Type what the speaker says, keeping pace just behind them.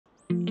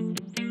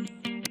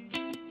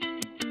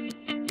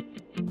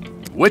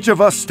Which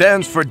of us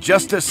stands for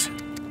justice?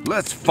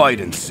 Let's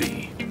fight and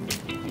see.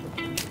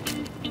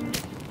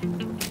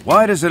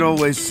 Why does it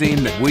always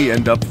seem that we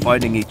end up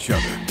fighting each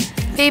other?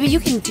 Baby, you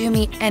can do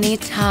me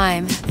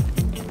anytime.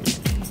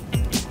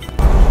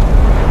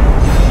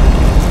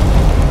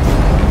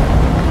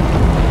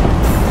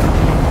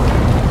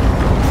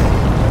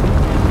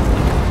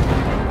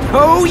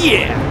 Oh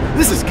yeah!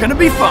 This is gonna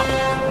be fun!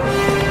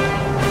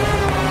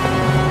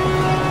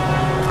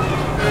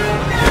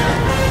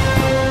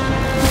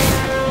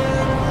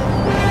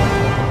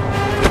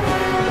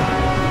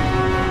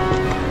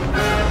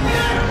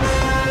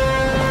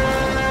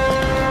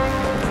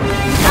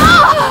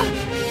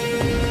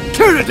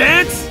 Turn a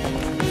dance!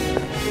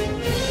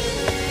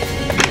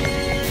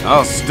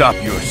 I'll stop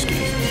your scheme.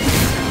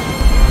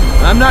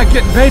 I'm not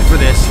getting paid for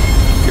this.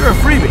 You're a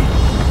freebie.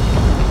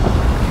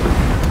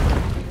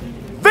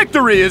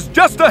 Victory is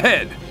just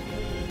ahead!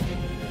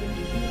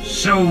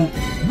 So,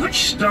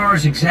 which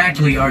stars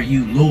exactly are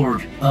you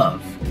Lord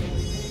of?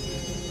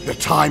 The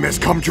time has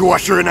come to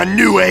usher in a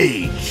new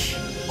age.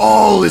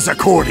 All is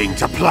according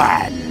to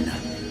plan.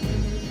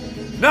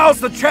 Now's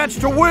the chance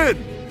to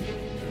win!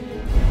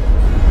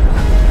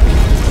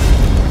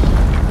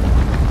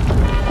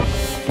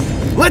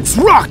 Let's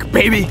rock,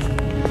 baby!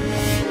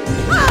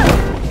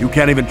 You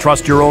can't even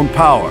trust your own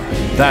power.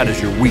 That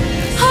is your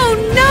weakness. Oh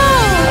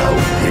no!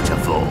 How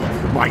pitiful.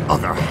 My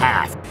other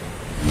half.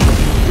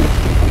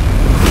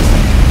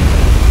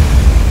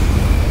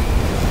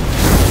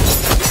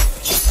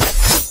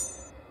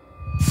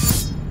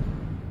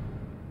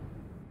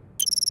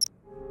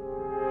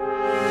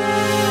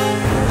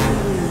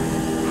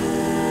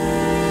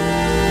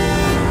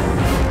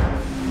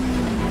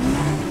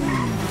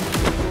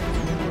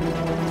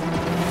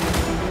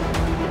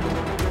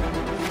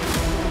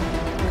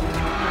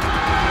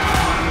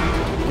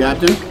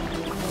 Captain?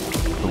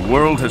 The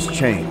world has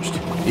changed.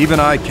 Even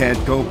I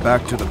can't go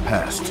back to the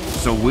past,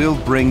 so we'll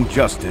bring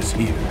justice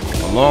here.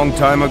 A long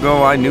time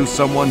ago, I knew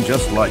someone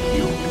just like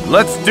you.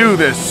 Let's do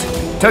this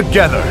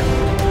together!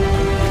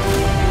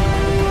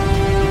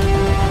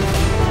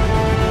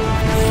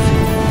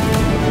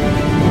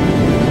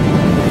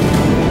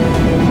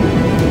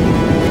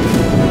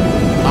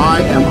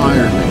 I am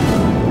Iron Man.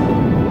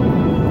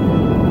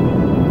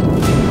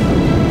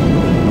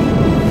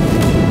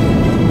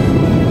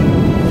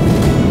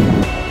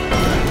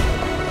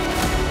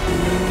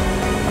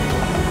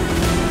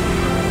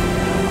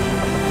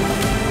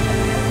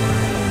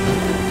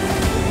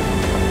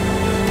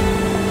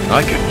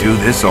 I could do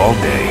this all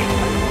day.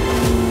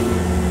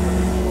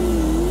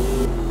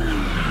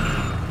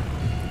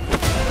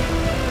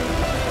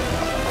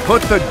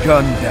 Put the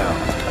gun down.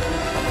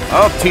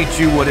 I'll teach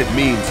you what it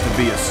means to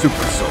be a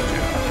super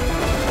soldier.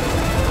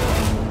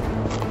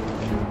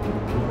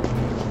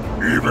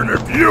 Even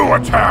if you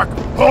attack,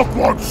 Hulk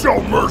won't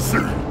show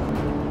mercy.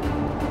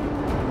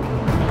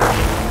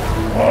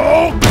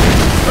 Hulk!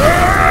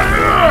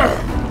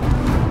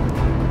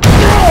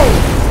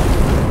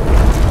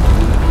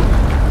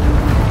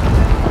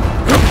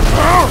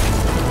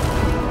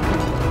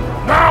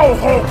 Now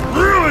Hulk's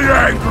really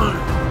angry!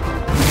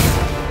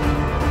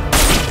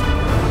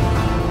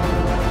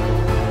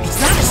 Is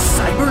that a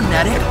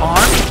cybernetic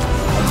arm?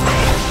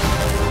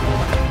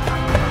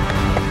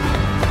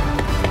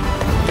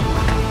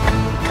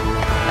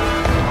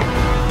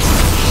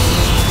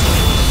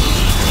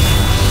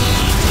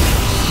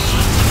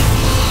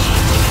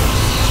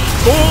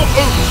 Thor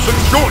opens and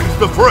joins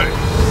the fray!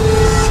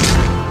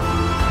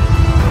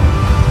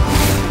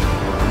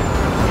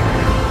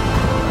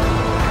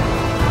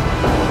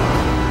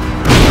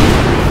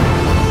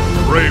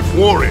 Brave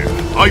warrior,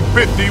 I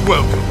bid thee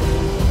welcome.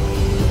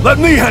 Let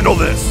me handle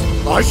this!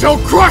 I shall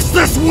crush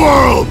this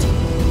world!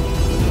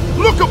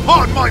 Look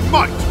upon my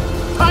might!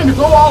 Time to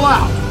go all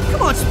out!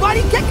 Come on,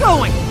 Spidey, get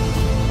going!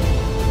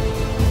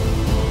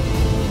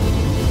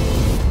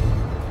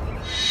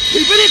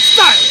 Keeping it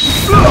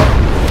stylish!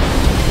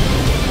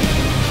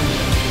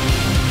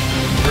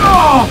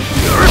 Oh,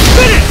 you're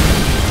finished!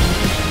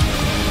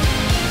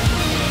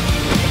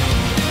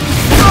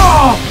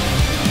 Oh!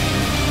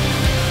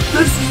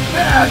 This is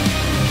bad!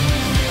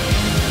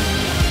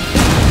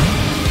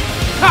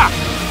 Ha!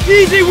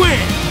 Easy win!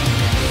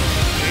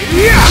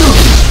 Yeah!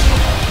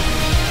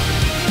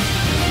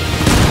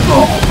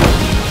 Oh!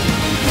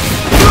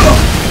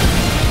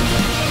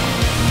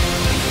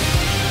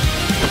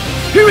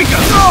 Here we go!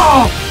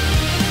 Oh!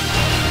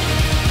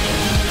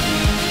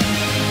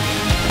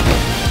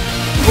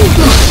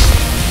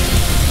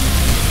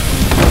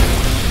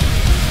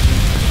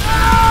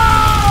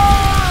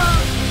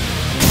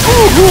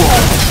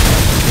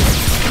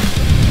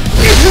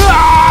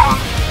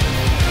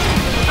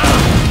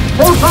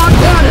 Proton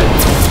cannon!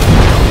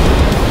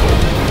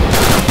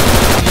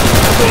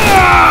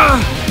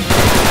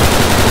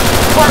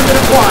 Target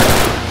acquired!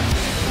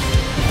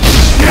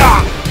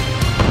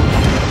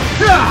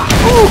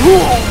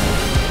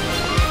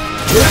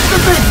 Here's the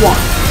big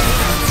one!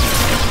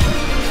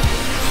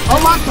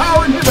 Unlock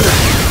power inhibitor!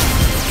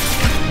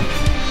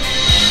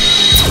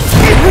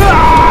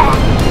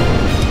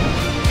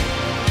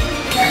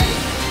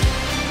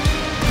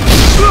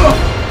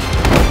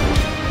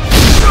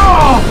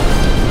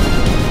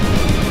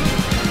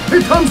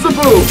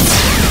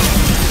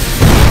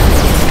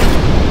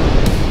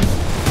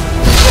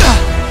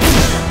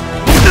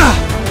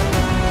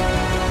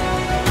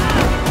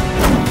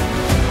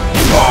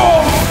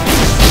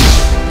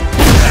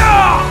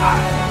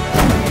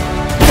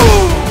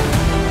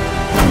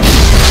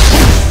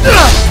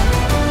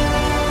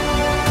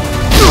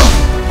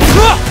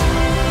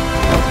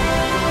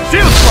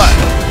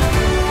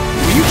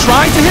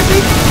 trying to hit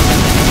me?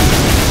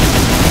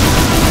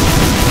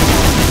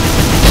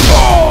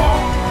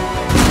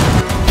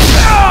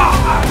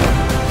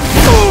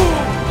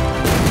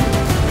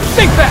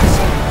 Think fast!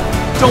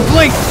 Don't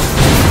blink!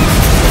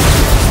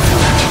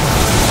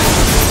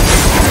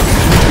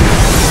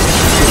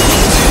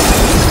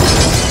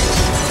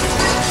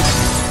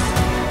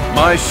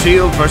 My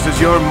shield versus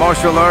your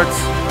martial arts?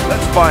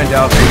 Let's find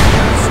out who's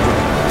stronger.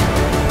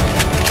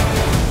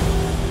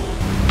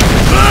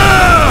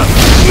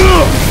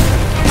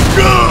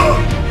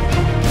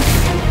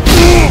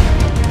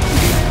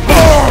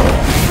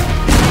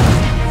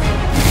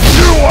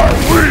 You are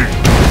weak!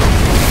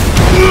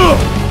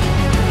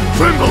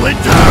 Tremble in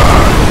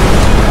terror!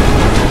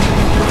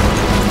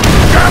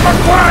 Gamma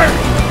Quake!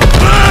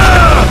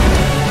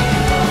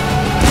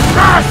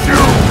 Crush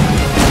you!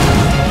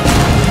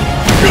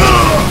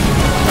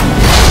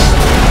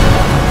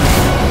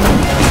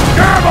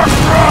 Gamma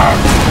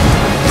Crush!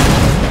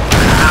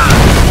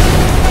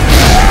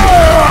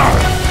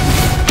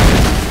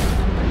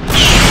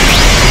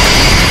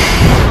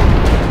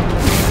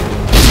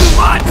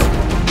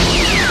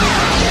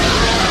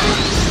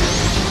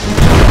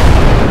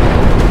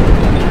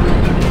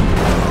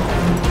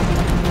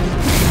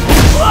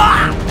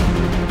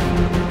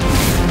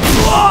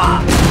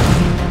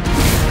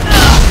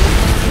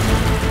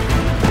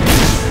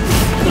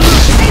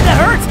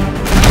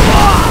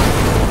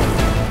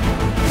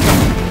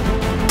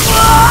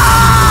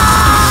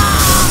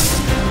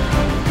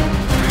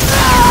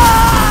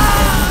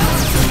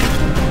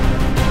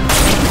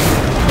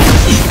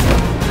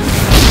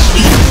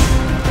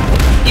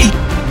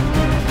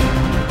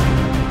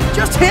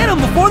 Just hit them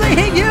before they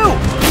hit you!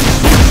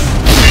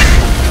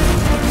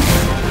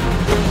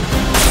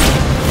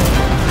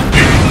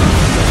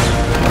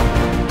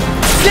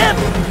 Zip!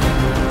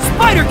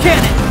 Spider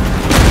cannon!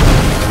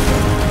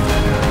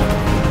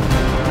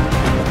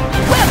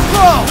 Web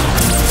throw!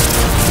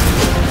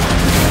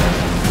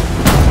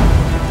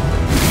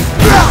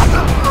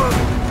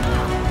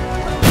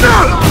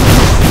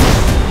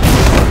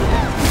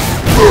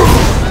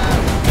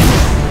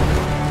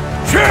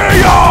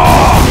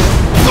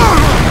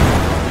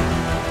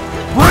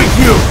 Break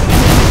you!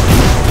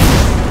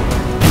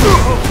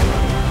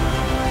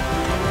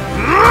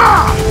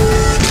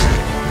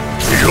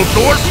 Shield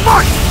Sword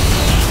Fight!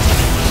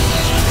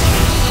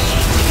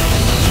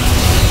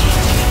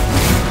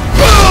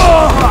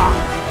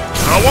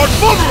 Now I'm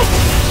vulnerable!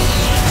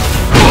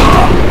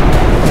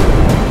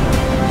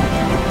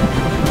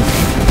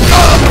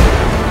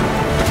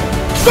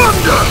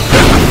 Thunder!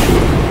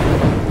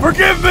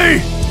 Forgive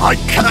me! I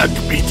can't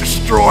be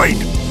destroyed!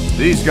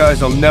 These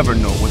guys will never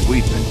know what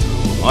we've been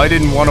through. I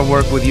didn't want to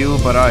work with you,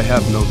 but I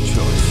have no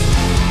choice.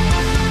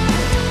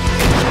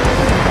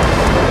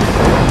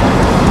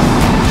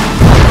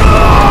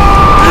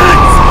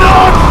 It's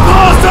not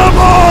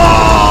possible!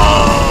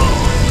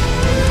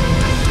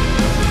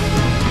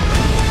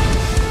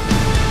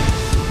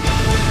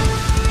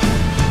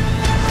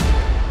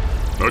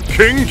 A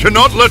king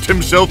cannot let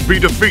himself be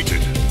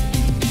defeated.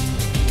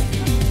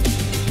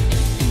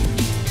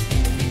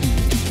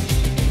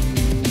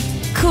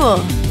 Cool.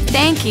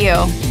 Thank you.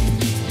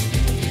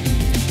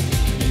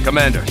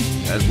 Commander,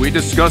 as we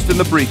discussed in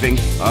the briefing,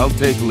 I'll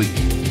take lead.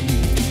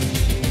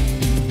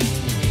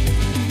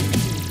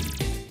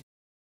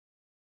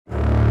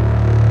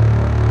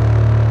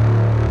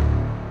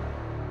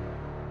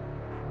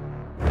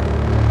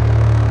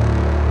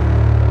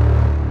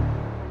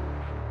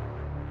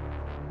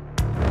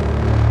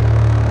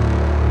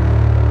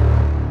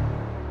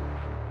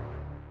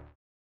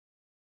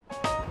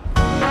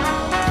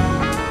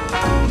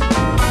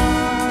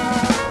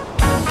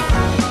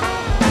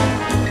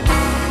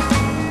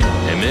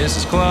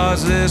 Mrs.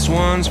 Claus, this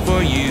one's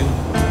for you.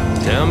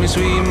 Tell me,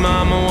 sweet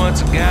mama,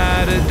 what's a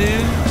guy to do?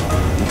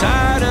 I'm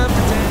tired of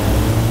pretending.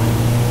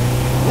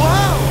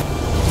 Whoa!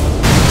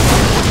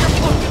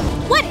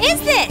 What is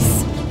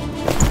this?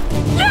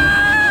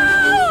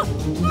 No!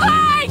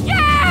 Mikey!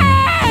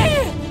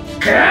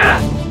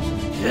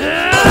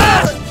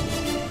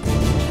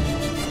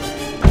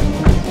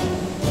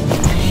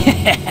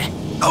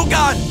 Oh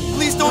God!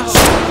 Please don't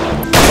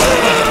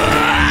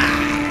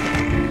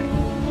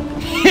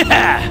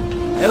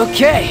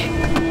Okay.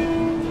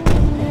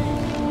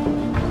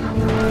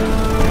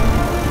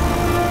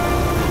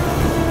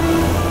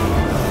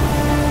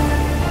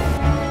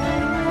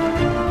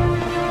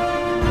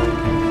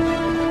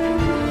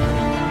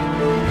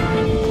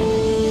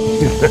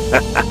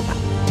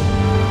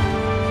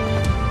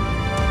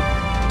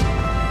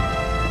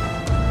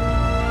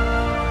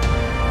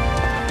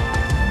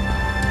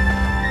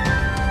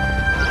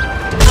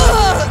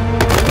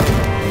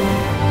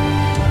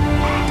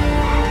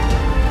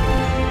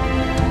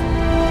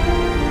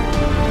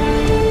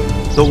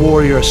 The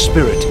warrior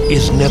spirit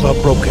is never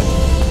broken.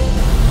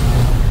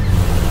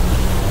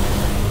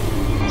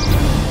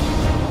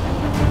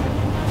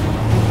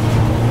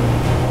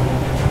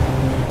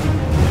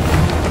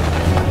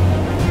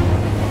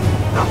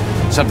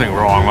 Something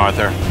wrong,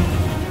 Arthur?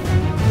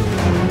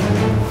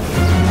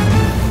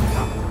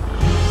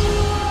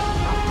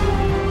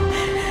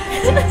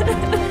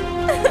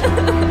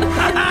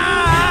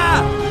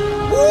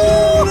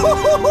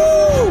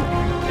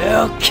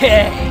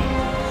 Okay.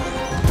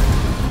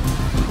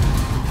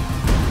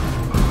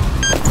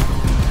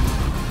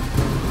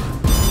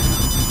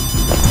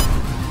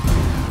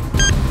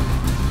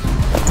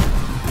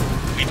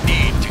 We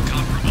need to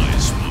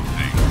compromise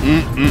something.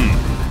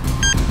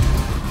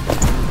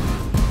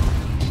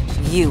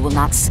 You will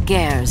not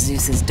scare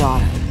Zeus's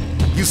daughter.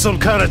 You some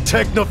kind of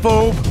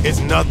technophobe? It's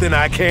nothing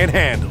I can't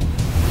handle.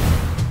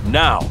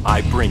 Now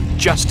I bring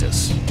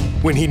justice.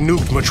 When he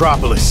nuked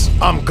Metropolis,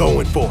 I'm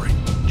going for it.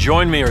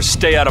 Join me or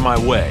stay out of my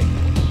way.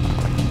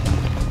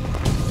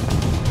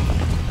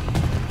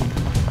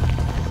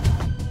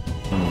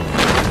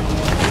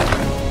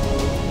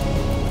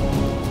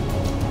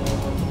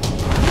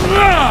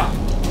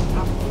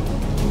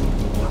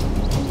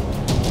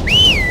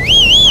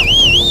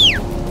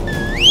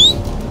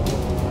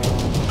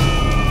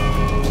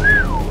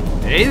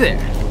 Hey there.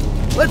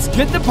 Let's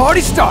get the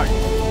party started.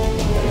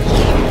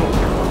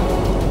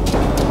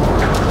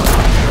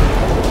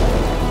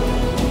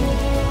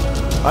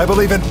 I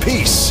believe in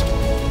peace,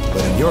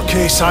 but in your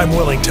case, I'm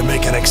willing to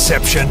make an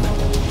exception.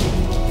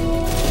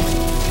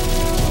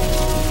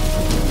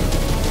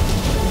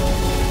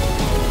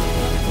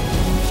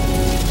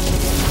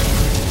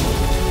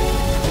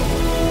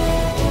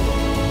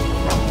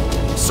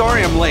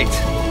 Sorry I'm late.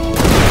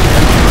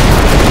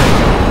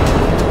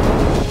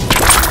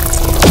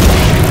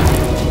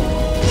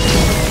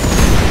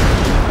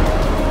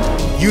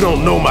 You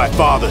don't know my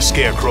father,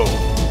 Scarecrow.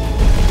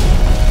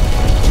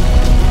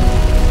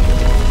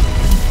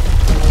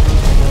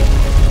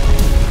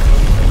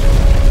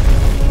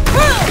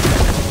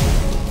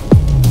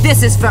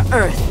 This is for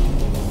Earth.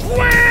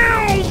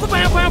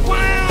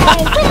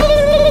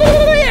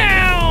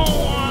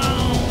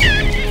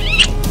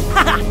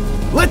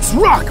 Let's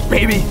rock,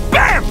 baby!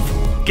 Bam!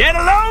 Get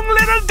along,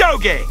 little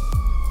doggy!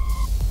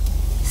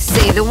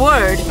 Say the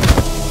word.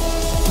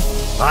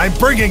 I'm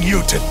bringing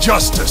you to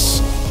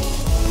justice.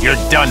 You're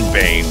done,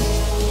 Bane.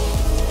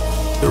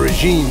 The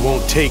regime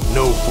won't take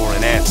no for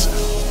an answer.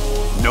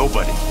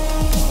 Nobody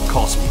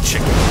calls me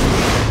chicken.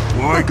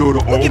 Why go to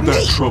all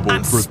that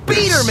trouble for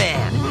this?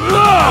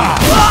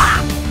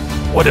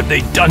 What have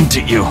they done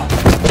to you?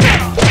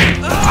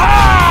 You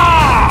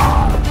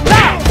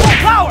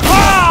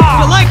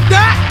like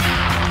that?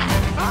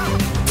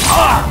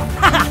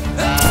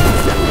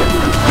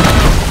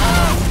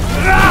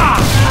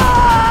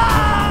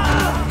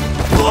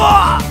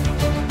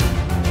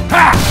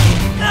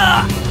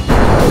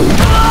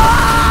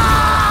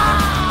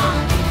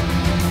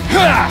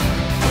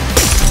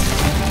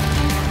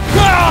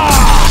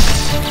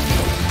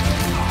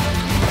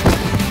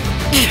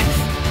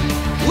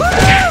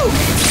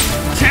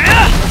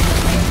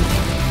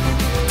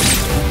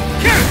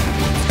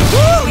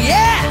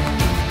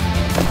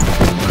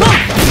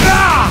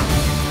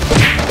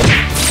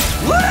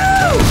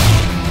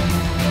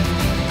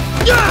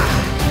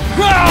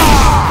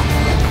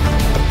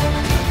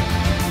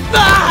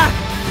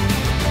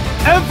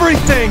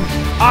 Everything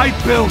I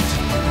built.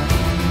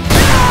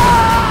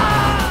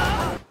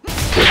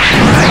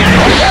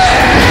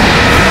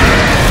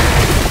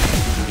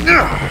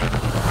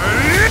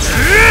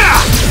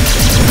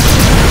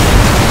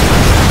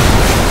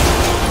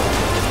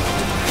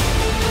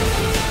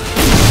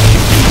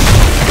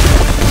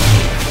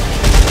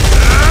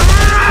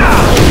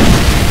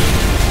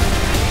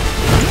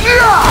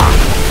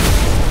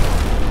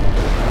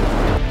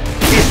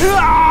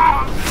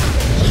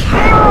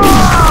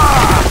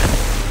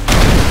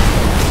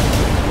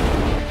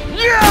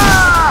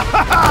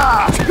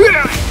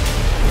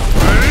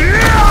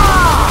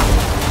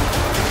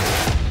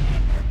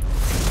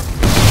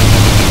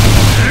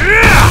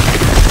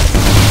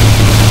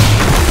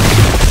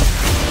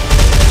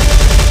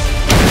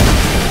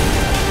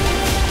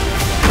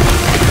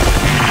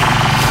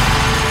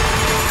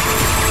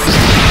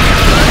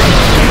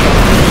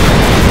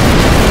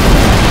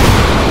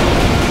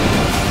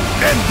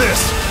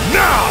 This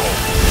now!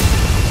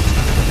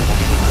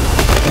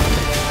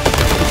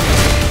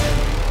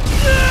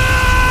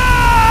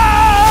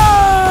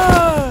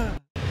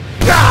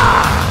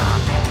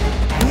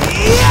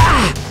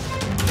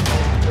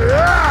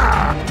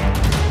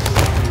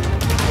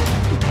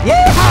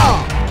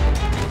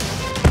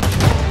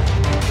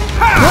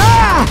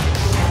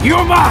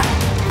 You're mine!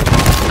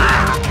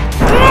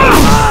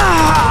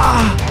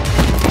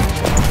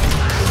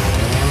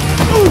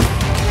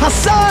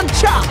 Hassan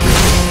Chop!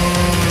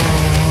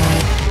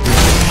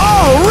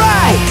 All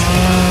right!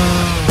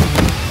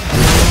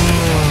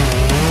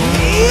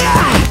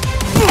 Yeah!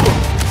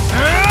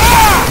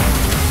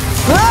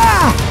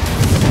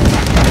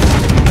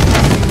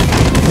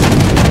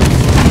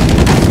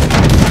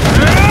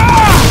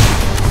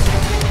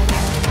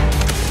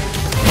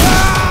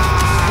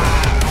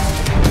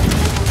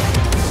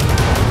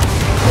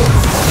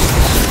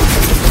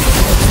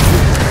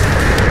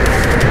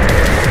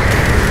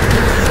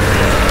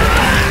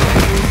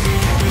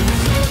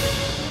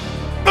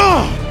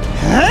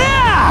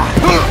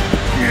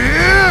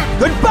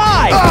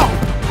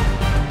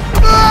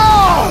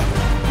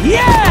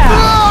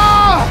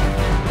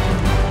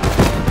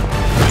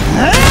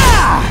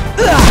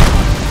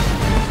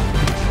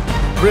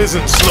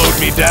 prison slowed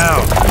me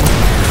down.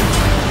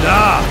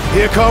 Nah,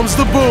 here comes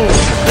the boom.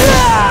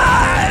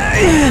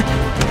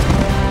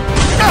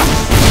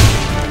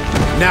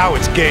 Now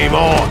it's game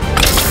on.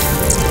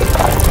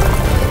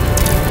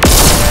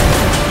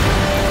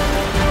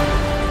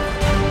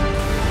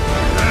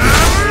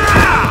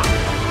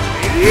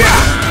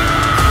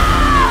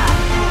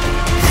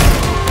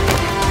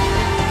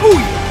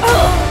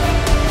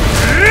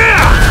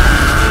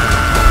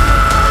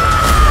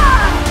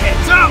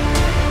 Heads up!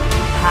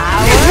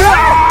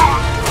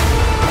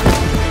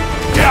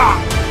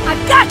 I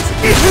got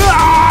you!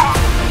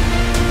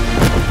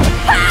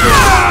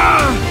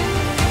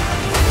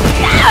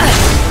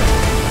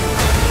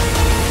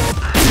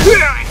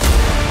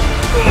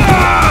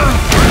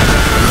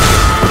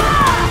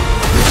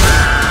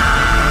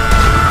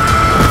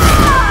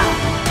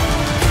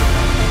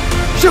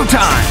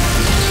 Showtime!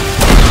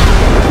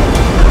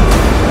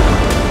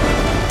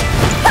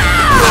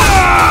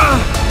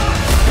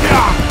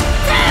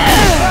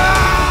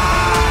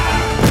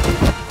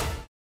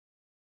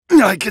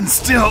 I can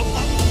still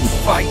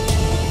fight.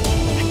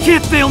 I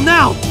can't fail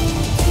now!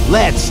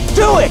 Let's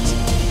do it!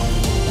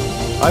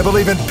 I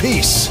believe in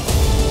peace,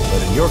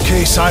 but in your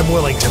case, I'm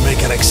willing to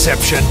make an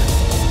exception.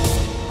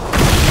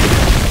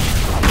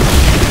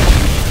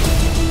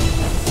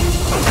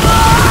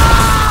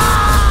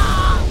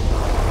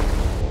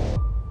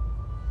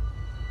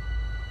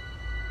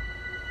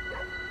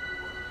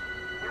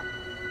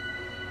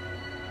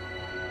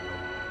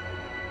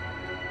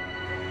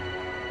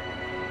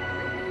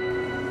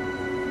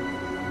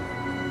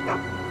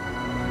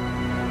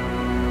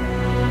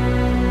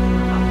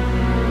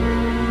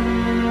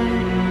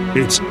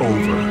 It's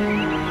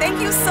over.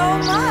 Thank you so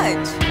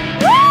much.